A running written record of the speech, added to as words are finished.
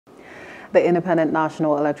The Independent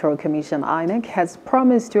National Electoral Commission (INEC) has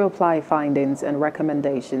promised to apply findings and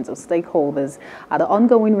recommendations of stakeholders at the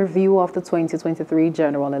ongoing review of the 2023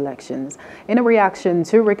 general elections. In a reaction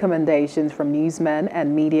to recommendations from newsmen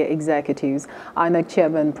and media executives, INEC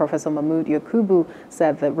Chairman Professor Mahmood Yakubu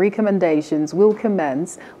said that recommendations will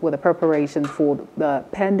commence with the preparation for the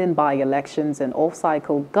pending by-elections and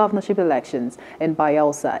off-cycle governorship elections in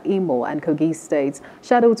Bayelsa, Imo, and Kogi states,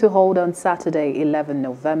 scheduled to hold on Saturday, 11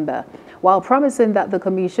 November. While promising that the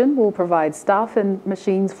Commission will provide staff and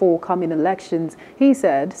machines for coming elections, he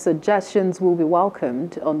said suggestions will be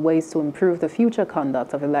welcomed on ways to improve the future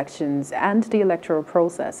conduct of elections and the electoral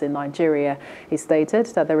process in Nigeria. He stated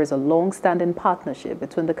that there is a long-standing partnership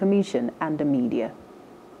between the Commission and the media.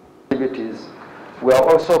 We are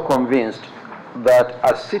also convinced that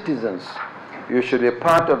as citizens, you should be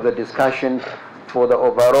part of the discussion for the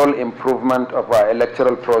overall improvement of our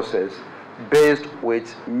electoral process, based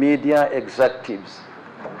with media executives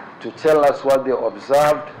to tell us what they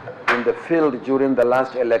observed in the field during the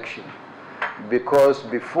last election. Because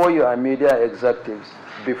before you are media executives,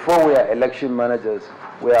 before we are election managers,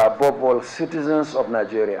 we are above all citizens of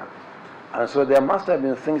Nigeria. And so there must have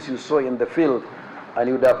been things you saw in the field and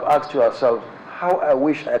you would have asked yourself, how I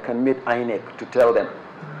wish I can meet INEC to tell them.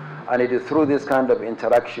 And it is through this kind of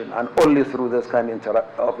interaction, and only through this kind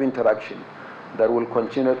of interaction, that will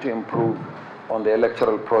continue to improve on the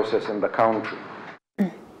electoral process in the country.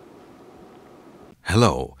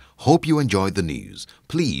 Hello, hope you enjoyed the news.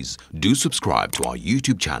 Please do subscribe to our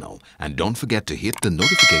YouTube channel and don't forget to hit the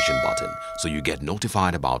notification button so you get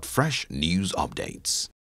notified about fresh news updates.